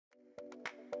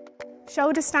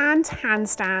Shoulder stand,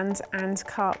 handstand and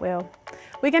cartwheel.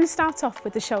 We're going to start off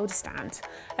with the shoulder stand.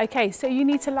 Okay, so you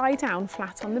need to lie down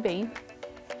flat on the beam.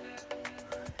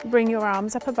 Bring your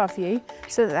arms up above you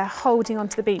so that they're holding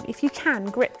onto the beam. If you can,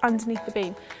 grip underneath the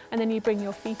beam and then you bring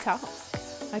your feet up,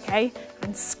 okay,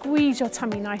 and squeeze your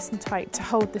tummy nice and tight to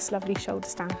hold this lovely shoulder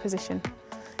stand position.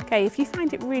 Okay, if you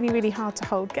find it really, really hard to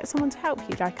hold, get someone to help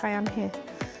you like I am here.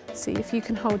 See if you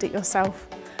can hold it yourself.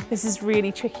 This is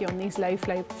really tricky on these low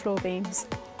floor beams.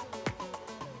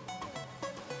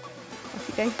 Off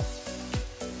you go.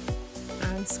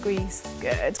 And squeeze.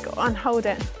 Good, go on, hold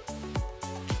it.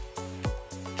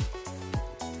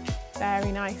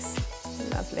 Very nice,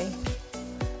 lovely.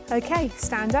 Okay,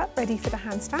 stand up, ready for the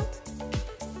handstand.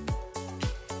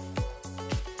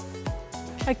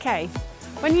 Okay,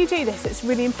 when you do this, it's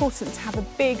really important to have a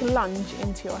big lunge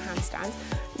into your handstand.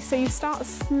 So you start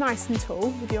nice and tall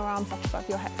with your arms up above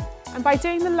your head. And by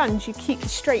doing the lunge, you keep the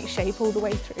straight shape all the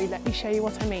way through. Let me show you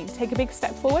what I mean. Take a big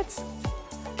step forwards.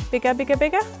 Bigger, bigger,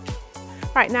 bigger.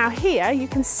 Right, now here you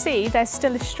can see there's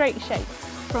still a straight shape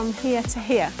from here to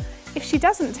here. If she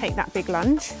doesn't take that big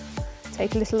lunge,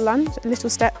 take a little lunge, a little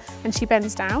step, and she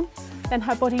bends down, then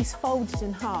her body's folded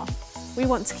in half. We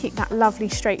want to keep that lovely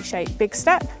straight shape. Big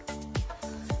step.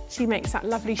 She makes that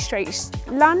lovely straight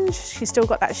lunge. She's still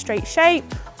got that straight shape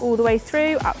all the way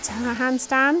through up to her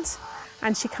handstand,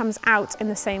 and she comes out in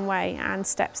the same way and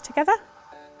steps together.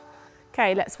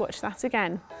 Okay, let's watch that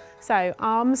again. So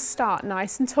arms start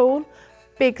nice and tall,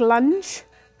 big lunge,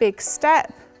 big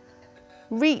step,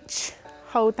 reach,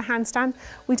 hold the handstand.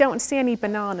 We don't want to see any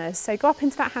bananas, so go up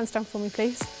into that handstand for me,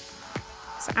 please.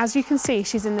 So as you can see,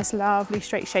 she's in this lovely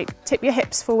straight shape. Tip your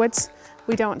hips forwards.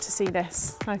 We don't want to see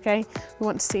this, okay? We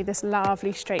want to see this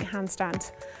lovely straight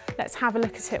handstand. Let's have a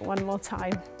look at it one more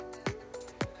time.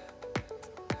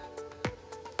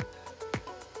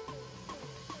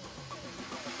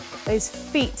 Those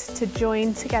feet to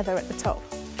join together at the top.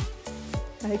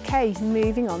 Okay,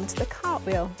 moving on to the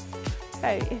cartwheel. So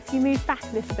if you move back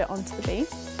a little bit onto the beam,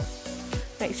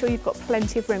 make sure you've got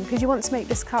plenty of room because you want to make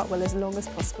this cartwheel as long as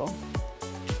possible.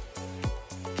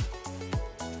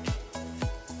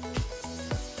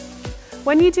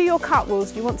 When you do your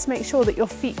cartwheels, you want to make sure that your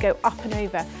feet go up and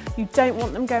over. You don't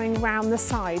want them going round the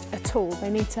side at all. They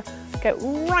need to go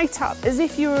right up, as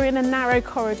if you were in a narrow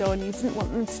corridor and you didn't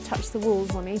want them to touch the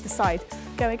walls on either side.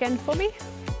 Go again for me.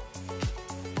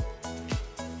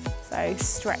 So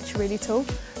stretch really tall.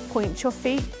 Point your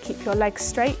feet, keep your legs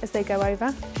straight as they go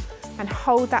over, and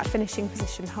hold that finishing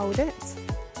position. Hold it,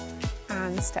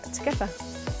 and step together.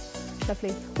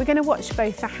 Lovely. We're going to watch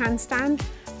both the handstand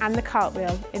and the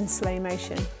cartwheel in slow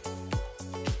motion.